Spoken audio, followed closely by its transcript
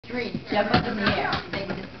3, jump up in the air. They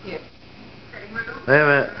can disappear. Wait a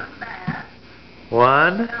minute.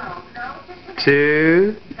 1,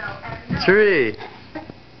 2, 3.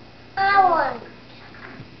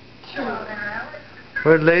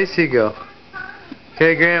 Where'd Lacey go?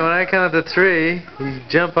 Okay, Grant, when I count to 3, you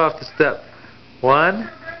jump off the step. 1,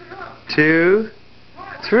 2,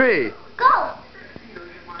 3. Go!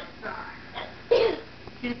 Here's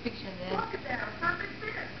a picture of this.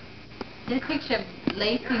 Here's a picture of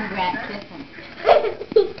Lacey and Grant kissing.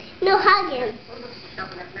 No hugging.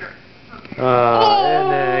 Oh, isn't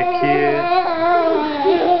that cute?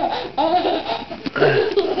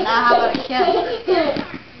 Now how about a kiss?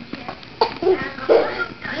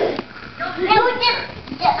 It was just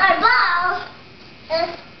our ball.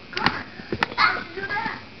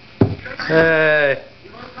 Hey.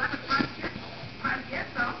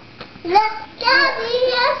 Look, Daddy,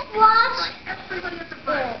 let's watch.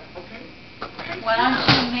 Why don't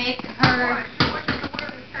you make her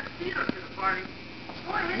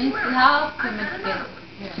Miss House to Miss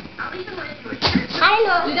Here. I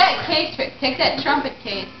know. Do that case trick. Take that trumpet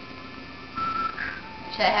case.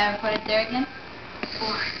 Should I have her put it there again?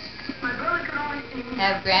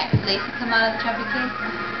 Have Grant and Lacey come out of the trumpet case?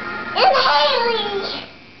 And Haley.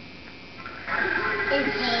 And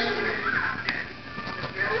Haley.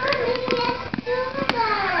 Mommy, let's do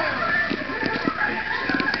that.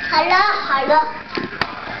 Hello, hello.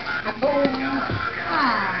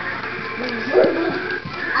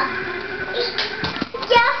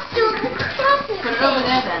 Just do the trumpet. Put it over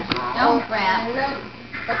there then. No, Grant.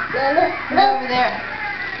 Put it over there.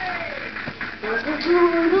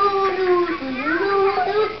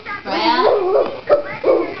 Grant.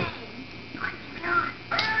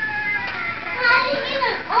 How do you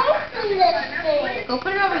even open this thing? Go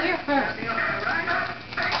put it over here first.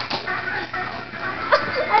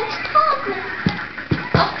 Let's talk.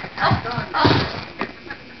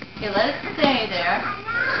 Okay, let it stay there.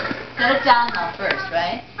 Set it down though first,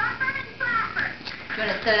 right? Do you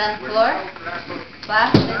want to set it on the floor?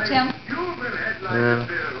 Flash it, Tim? Yeah.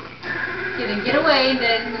 Okay, then get away,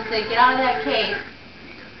 then say, get out of that case.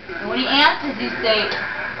 And when he answers, you say,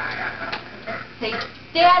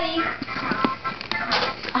 Daddy.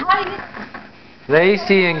 How do you...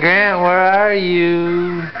 Lacey and Grant, where are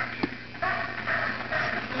you?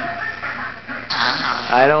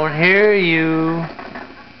 I don't hear you.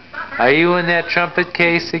 Are you in that trumpet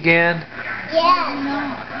case again? Yes.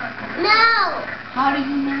 No. How do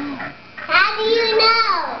you know? How do you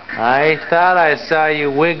know? I thought I saw you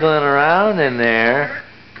wiggling around in there.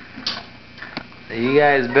 You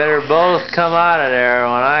guys better both come out of there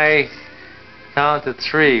when I count to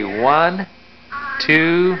 3. 1,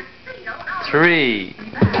 2, 3.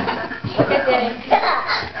 Look at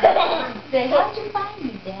Daddy. Say, how'd you find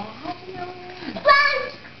me, Dad? How'd you know? Run.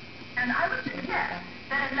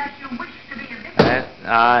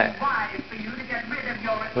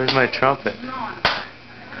 Where's my trumpet?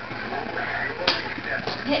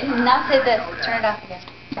 Now say this. Turn it off again.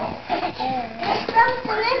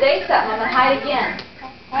 Say something. I'm going to hide again.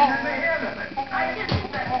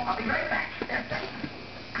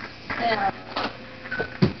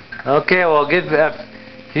 Okay, well,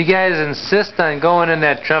 if you guys insist on going in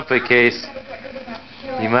that trumpet case,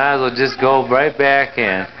 you might as well just go right back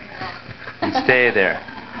in and stay there.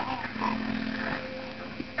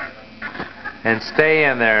 And stay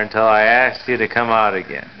in there until I ask you to come out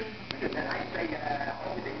again.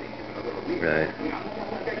 Right.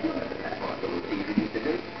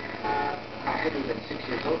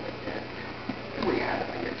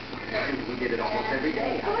 We did it almost every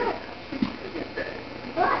day.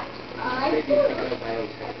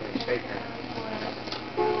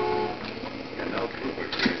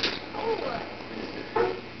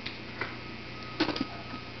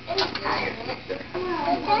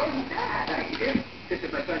 This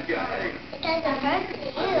is my son John. It doesn't hurt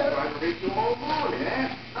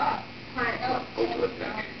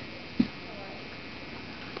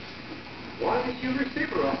Why is your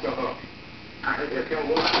receiver off the hook? I heard her tell you.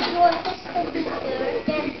 You want this to be good?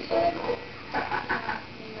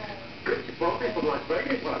 Good, you both in from Las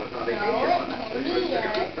Vegas on us on vacation. No, it can be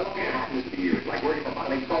It happens to you. It's like working for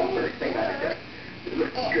Molly Goldberg. Say that again.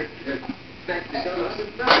 Look good. Thanks to Jonathan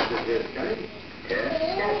Johnson here, Johnny. Take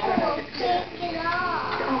it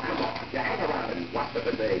off. Oh, come on. You hang around and watch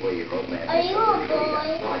the day where you go mad. Are you a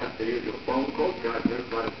boy? I got the usual phone call. Got there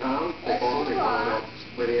by the town. They called me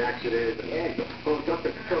where the accident is. Yeah, you phoned up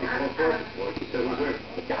the Cody for boy. She said, well, where?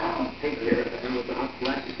 Down. Take care of it. With the hot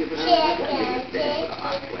flash. She's giving her a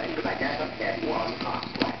hot flash. Because I guess I've had one hot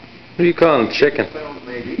flash. Who do you call him? Chicken?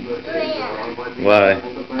 Maybe, but Why?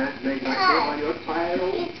 on your tired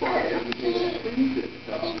old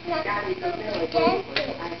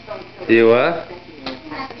You what?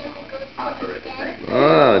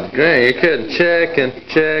 Oh, great. You could check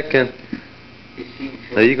and...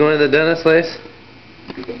 Are you going to the dentist, Lace?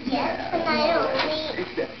 Yes, and I don't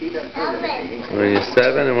need oven. When you're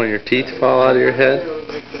 7 and when your teeth fall out of your head?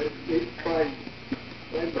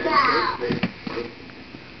 Yeah.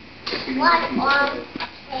 One arm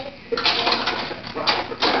takes away.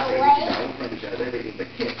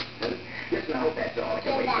 Listen, I hope that's all. I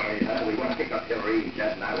can't wait to marry her. We want to pick up Hillary and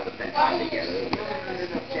Judd and I want to spend time together.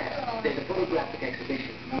 There's a photographic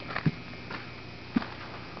exhibition.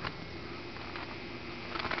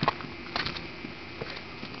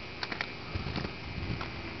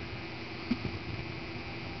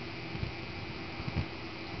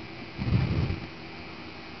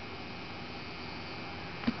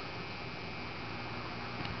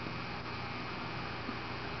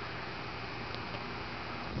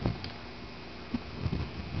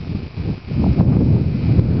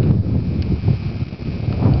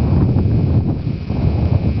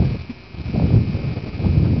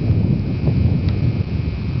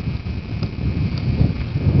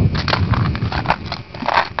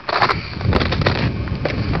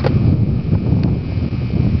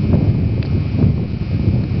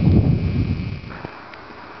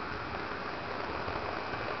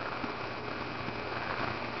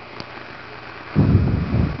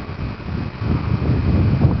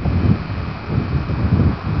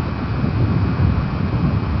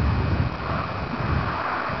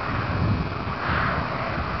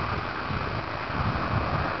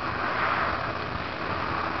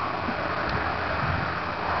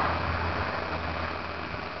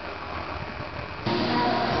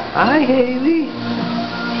 Hi, Haley.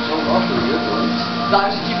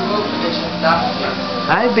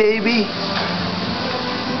 Hi, baby.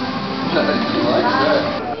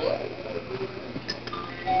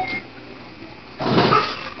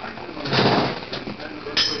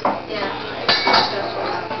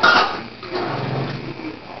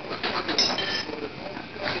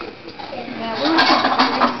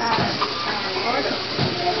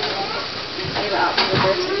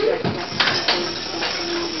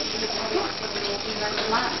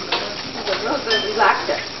 We locked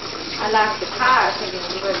it. I locked the car thinking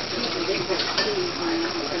we were keeping different keys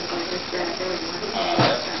because this, that,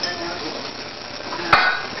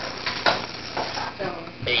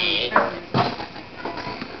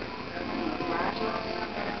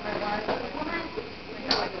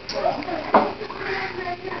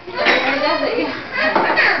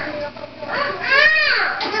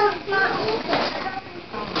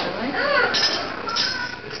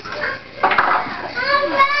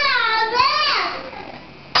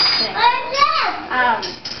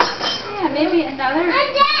 yeah, maybe another.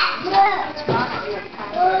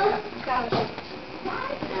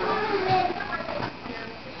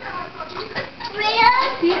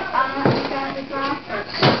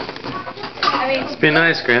 Just be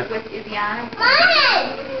nice, Grant. With Iviana.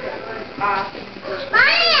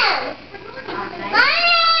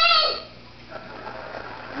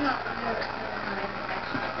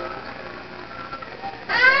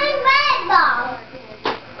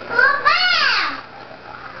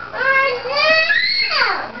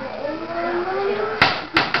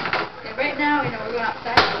 Right now, we're going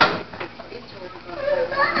outside.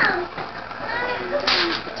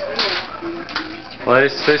 Well,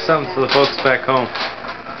 say something to the folks back home.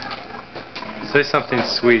 Say something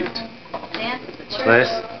sweet.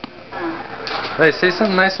 Lace. Hey, say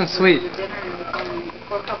something nice and sweet.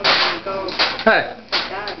 Hey.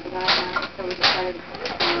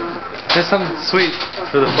 Say something sweet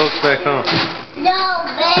for the folks back home. No,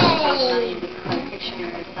 babe.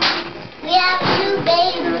 We have 2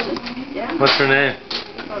 babies. What's her name?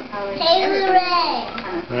 Taylor Ray.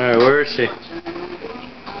 Alright, where is she?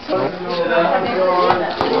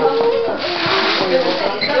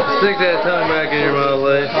 Stick that tongue back in your mouth,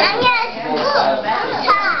 Lace. I'm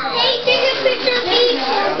Hey, take a picture of me.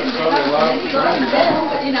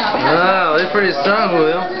 Wow, they're pretty strong,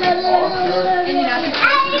 Julio.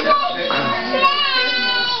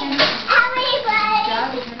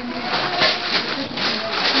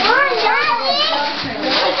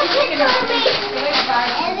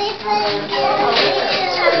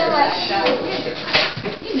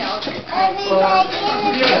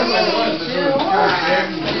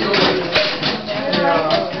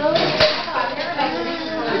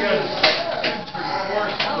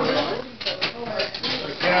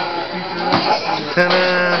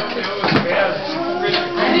 Ta-da!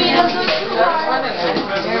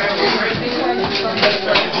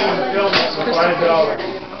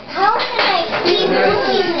 How can I keep doing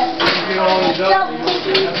this?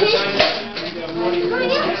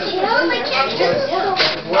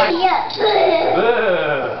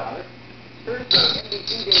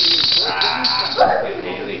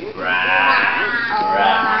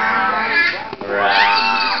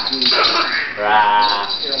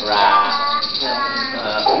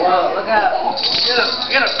 Whoa, look out. Get him.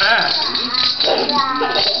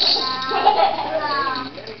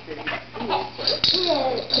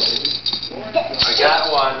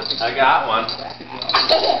 I got one.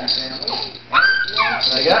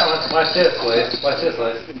 Watch this, Lace. Watch this,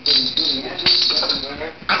 Lace.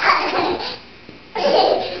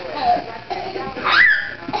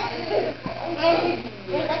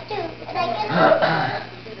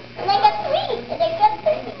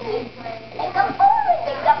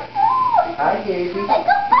 Hi, Gaby.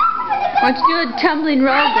 Why don't you do a tumbling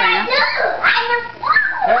roll, Grant?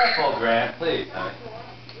 Careful, Grant, please. Honey.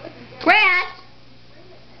 Grant!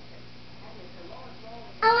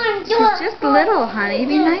 She's just little, honey.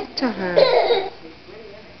 Be nice to her.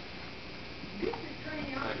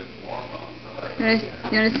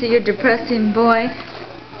 You want to see your depressing boy?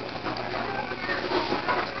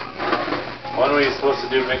 When were you supposed to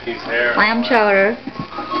do Mickey's hair? Lamb chowder.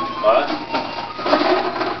 What?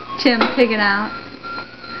 Tim pigging out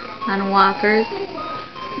on Whoppers.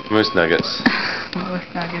 Moose nuggets.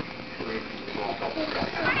 Moose nuggets.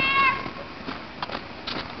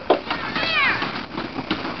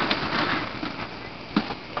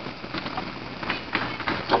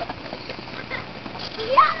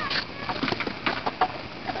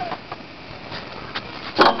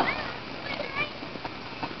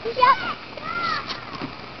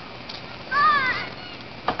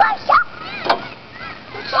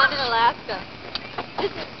 In Alaska.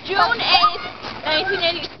 This is June 8th,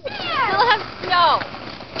 1986. Still have snow.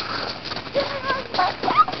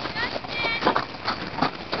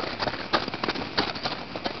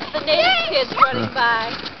 The native kids running by.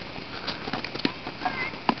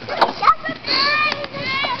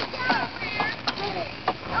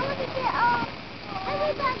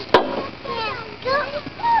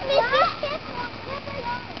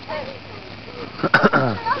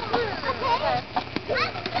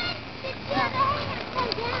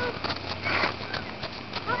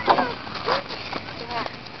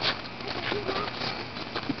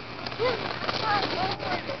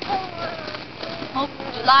 Hope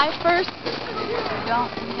July 1st, we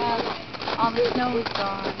don't have all the snow is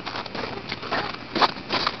gone.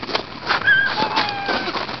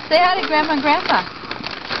 Say hi to Grandma and Grandpa.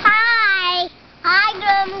 Hi. Hi,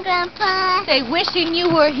 Grandma and Grandpa. Say wishing you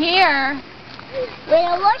were here.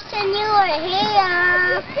 We're wishing you were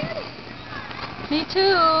here. Me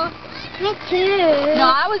too. Me too.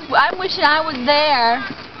 No, I'm wishing I was there.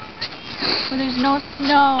 But there's no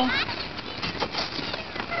snow.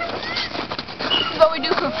 This is what we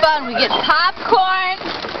do for fun. We get popcorn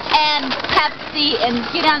and Pepsi and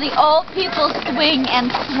get on the old people swing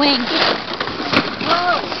and swing.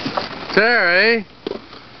 Terry.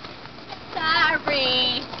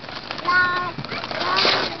 Sorry.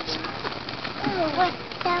 What's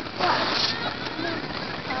that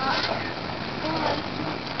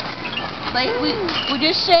Like we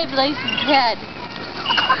just shaved Lacey's head.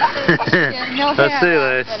 No Let's see, hair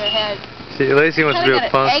Lace. on her head. See, Lacey wants to be a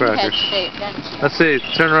punk Kinda got an rocker. egg head shape, doesn't she? Let's see.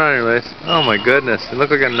 Turn around here, Lace. Oh my goodness. You look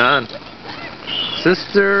like a nun.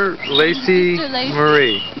 Sister Lacey Sister Lacey.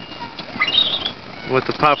 Marie. With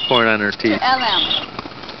the popcorn on her teeth. LM.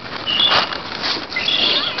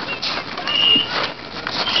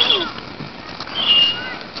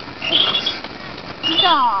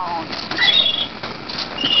 Don't.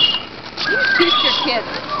 You teach your kids.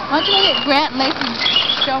 Why don't you look at Grant and Lacey and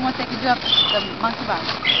show them what they can do up the monkey bar?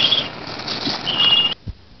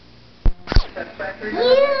 You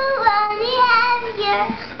only have your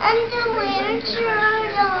underwear and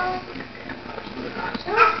shirt on.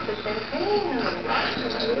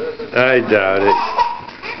 I doubt it.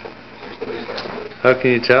 How can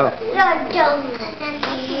you tell? Your donut.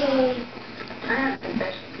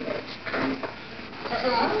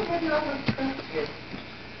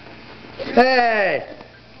 Hey!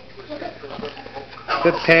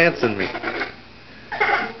 Quit pantsing me.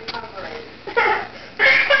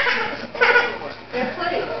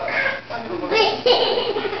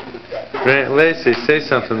 Grant, Lacey, say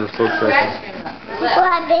something to folks like that.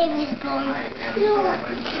 My baby's born.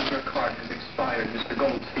 Your card has expired, Mr.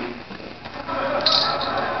 Goldstein.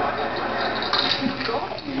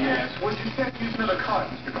 Yes, would you check using the card,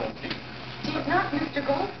 Mr. Goldstein? He's not Mr.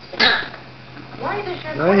 Goldstein. Why does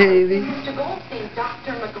your Hi, Haley. Mr. Goldstein,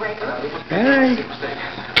 Dr. McGregor? Hi.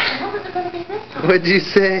 What was it going to be this time? What'd you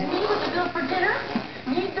say? Me with the bill for dinner?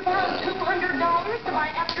 Need to borrow $2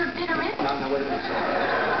 Maybe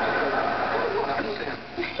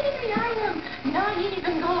I am not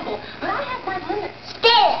even gullible, but I have my limits.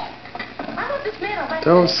 Scared. I want this man to write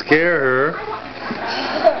Don't scare her. I want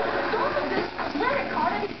this credit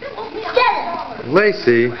card and he still owes me Scared. $100.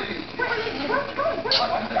 Lacey.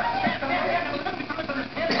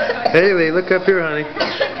 Haley, look up here, honey.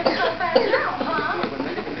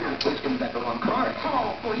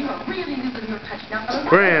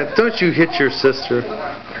 Grant, don't you hit your sister.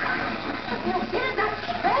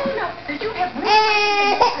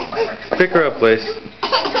 Pick her up, Lace.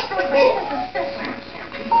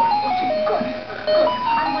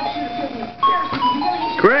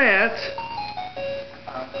 Grant!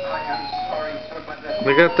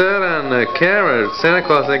 We got that on the camera. Santa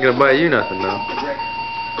Claus ain't gonna buy you nothing now.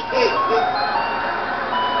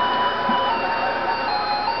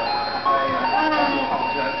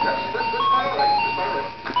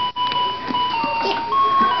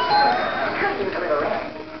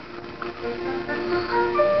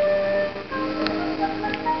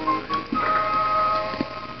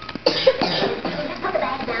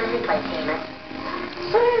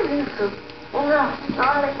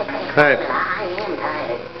 Right. I am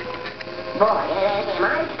tired. Boy, am I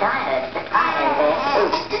tired.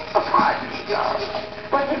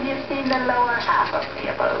 What have you seen the lower half of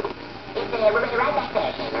the abode? It's right back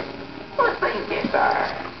there, Seamus. What things is there?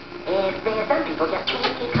 Some people just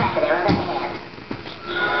can't keep track of their other hands.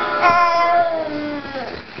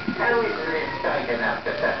 How is this tight enough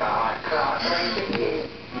to set a hot cloth like it is?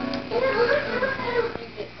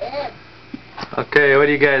 Okay, what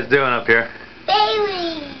are you guys doing up here?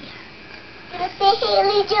 Bailey. Gonna see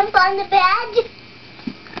Haley jump on the bed.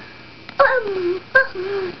 Boom,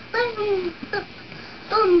 boom, boom,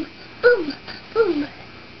 boom, boom, boom.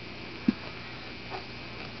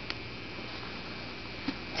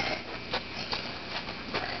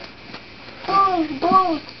 Boom,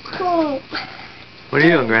 boom, boom. What are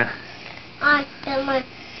you doing, Grant? I got my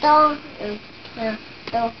dog.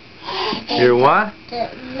 You're what?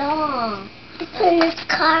 Long. Putting his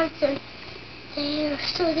cards in there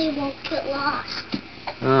so they won't get lost.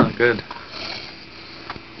 Oh, good.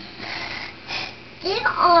 They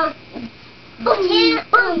are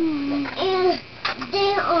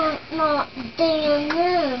not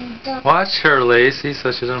damned. Watch her, Lacey,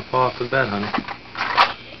 so she doesn't fall off the bed, honey.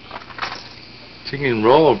 She can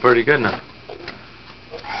roll pretty good now.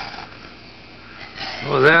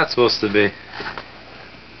 What was that supposed to be?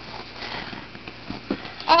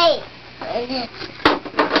 Hey!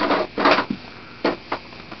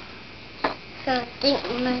 I think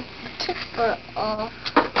my tipper off.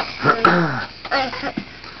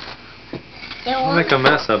 I'll make a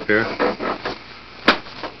mess up here.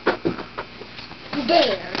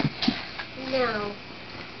 There. No.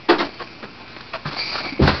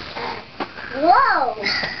 Whoa!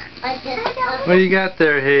 What do you got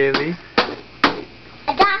there, Haley?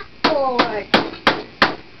 A dashboard.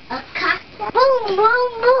 A cat. Boom,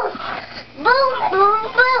 boom, boom. Boom, boom,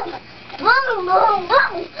 boom. Boom, boom,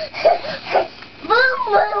 boom. Boom,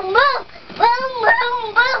 boom, boom. Boom, boom,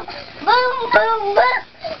 boom. Boom, boom, boom.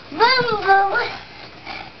 Boom, boom.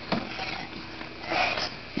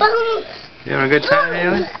 Boom. You having a good time,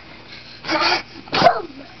 Haley? Boom.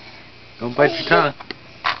 Don't bite your tongue.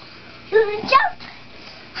 You gonna jump?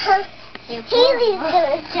 Haley's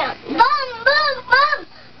gonna jump. Boom, boom, boom.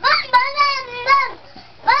 Boom, boom, boom, boom.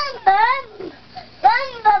 Boom, boom. Boom,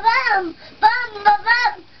 boom, boom. Boom, boom.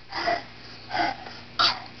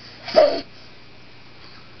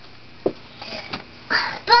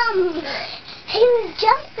 Boom. He was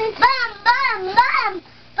jumping. Bum, bum, bum.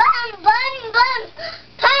 Bum, bum, bum.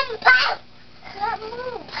 Pum, pum. That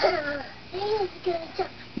move. He was gonna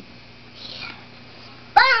jump.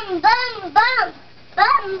 Bum, bum, bum.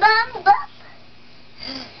 Bum, bum, bum.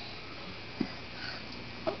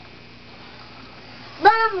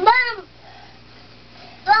 Bum, bum.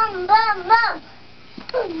 Bum, bum, bum.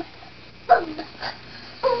 Boom, boom.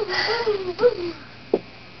 Boom, boom, boom.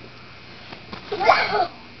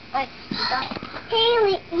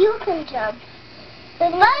 Haley, you can jump.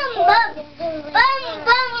 Bum, bum, bum,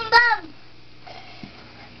 bum, bum.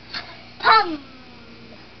 Pum.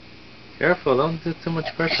 Careful, don't do too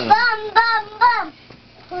much pressure on it. Bum, bum, bum.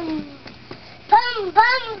 Bum, bum,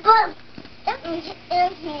 bum, bum. Something's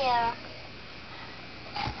in here.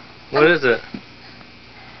 What is it?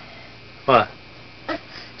 What?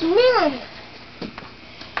 Men.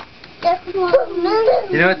 That's what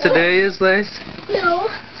men. You know what today is, Lace? No.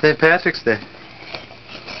 St. Patrick's Day.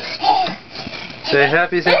 Say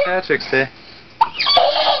Happy St. Patrick's Day.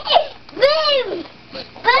 Boom!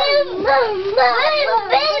 Boom! Boom! Boom!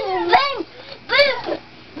 Boom! Boom! Boom!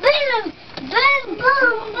 Boom!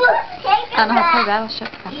 don't know how to play Battleship.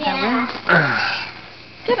 I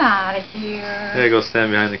will. Get out of here. Yeah, go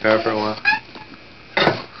stand behind the car for a while.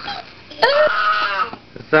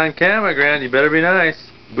 It's on camera, Grant. You better be nice.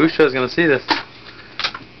 Busha's gonna see this.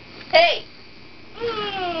 Hey!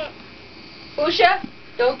 Busha,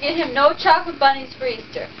 don't get him no chocolate bunnies for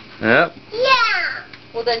Easter. Yep. Yeah.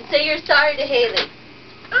 Well then say you're sorry to Haley.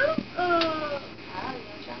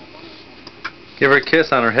 Give her a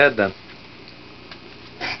kiss on her head then.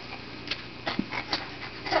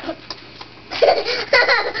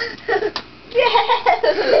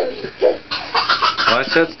 Watch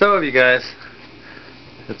that stove, you guys.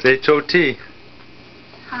 It's H-O-T.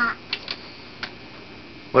 Hot.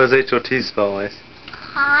 What does H-O-T spell, Lace?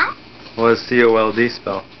 Hot. What does C-O-L-D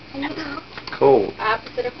spell? No. Cold.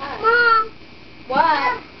 Opposite of hot. Mom.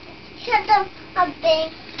 What? Shut them a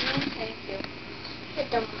big. Thank you.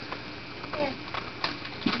 Shut them.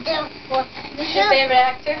 Who's your favorite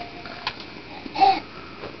actor?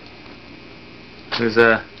 Who's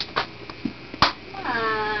that? Come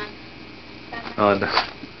on. Oh, no.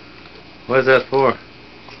 What is that for?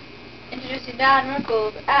 Introducing Don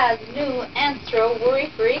Rickles as new Anthro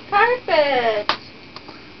worry-free carpet.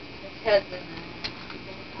 His head's in there.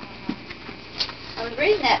 I was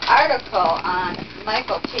reading that article on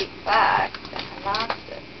Michael T. Fox and I lost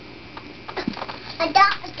it.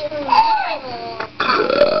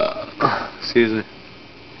 Excuse me.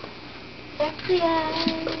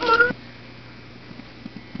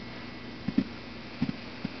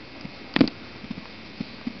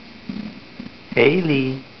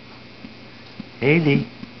 Haley. Haley.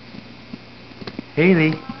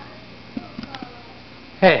 Haley.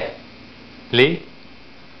 Hey. Lee.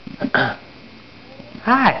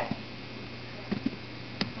 Hi.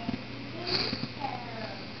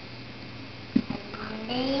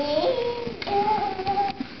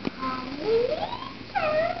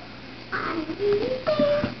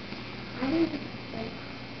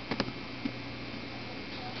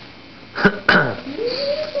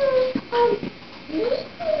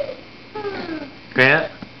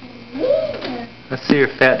 Grant, let's see your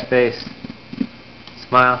fat face.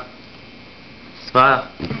 Smile.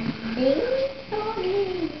 Smile.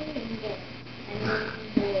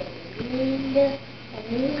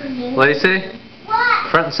 Lacey,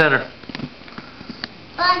 What? front and center.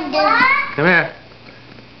 What? Come here.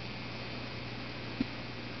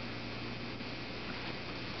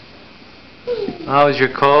 How was your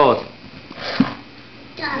cold?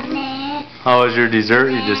 How was your dessert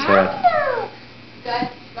you just had?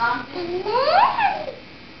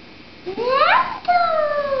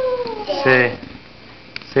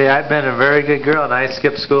 Say, I've been a very good girl and I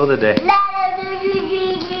skipped school today.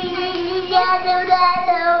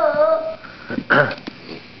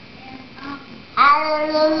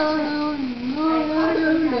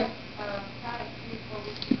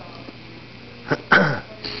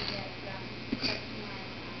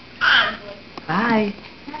 Hi.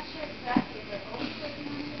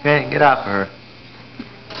 Grant, get off of her.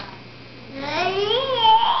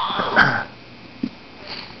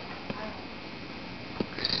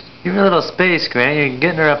 Give her a little space, Grant. You're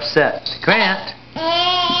getting her upset. Grant!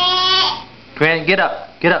 Grant, get up.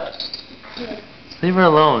 Get up. Just leave her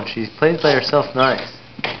alone. She plays by herself nice.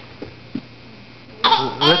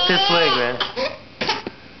 Look this way, Grant.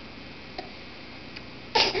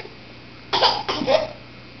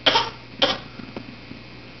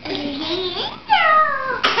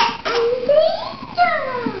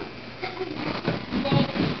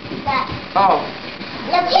 Oh.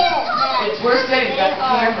 It's worse than you got the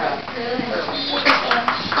camera.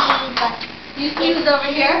 You see who's over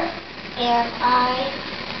here?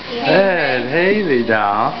 Hey, Haley,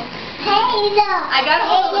 doll. I got a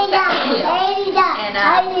hold of the family. And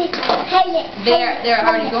they're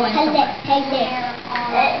already going somewhere.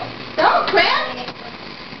 Don't, Grant!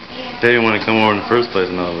 They didn't want to come over in the first place,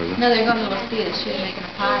 no. No, they're going to go see us. She was making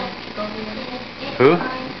a pie. Who?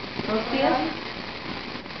 Go see us?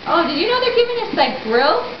 Oh, did you know they're giving us like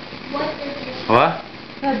grills? What?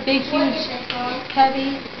 That big, huge,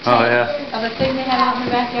 heavy Oh, yeah. of a thing they have out in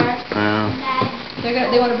the backyard.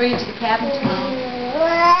 They want to bring it to the cabin tomorrow.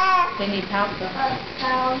 They need help though.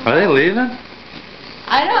 Are they leaving?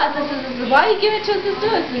 I know. I said, why are you giving it to us to do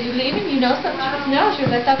it? So you leaving? You know something? She goes, no. She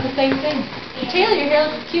goes, I thought the same thing. Taylor, your hair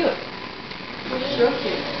looks cute. Real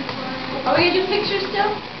cute. Are we going to do pictures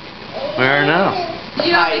still? Where now? Do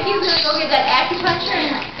you know Vicky's going to go get that acupuncture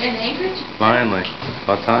in Anchorage? Finally.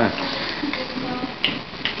 About time.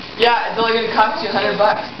 Yeah, it's only going to cost you $100.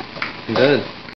 Good.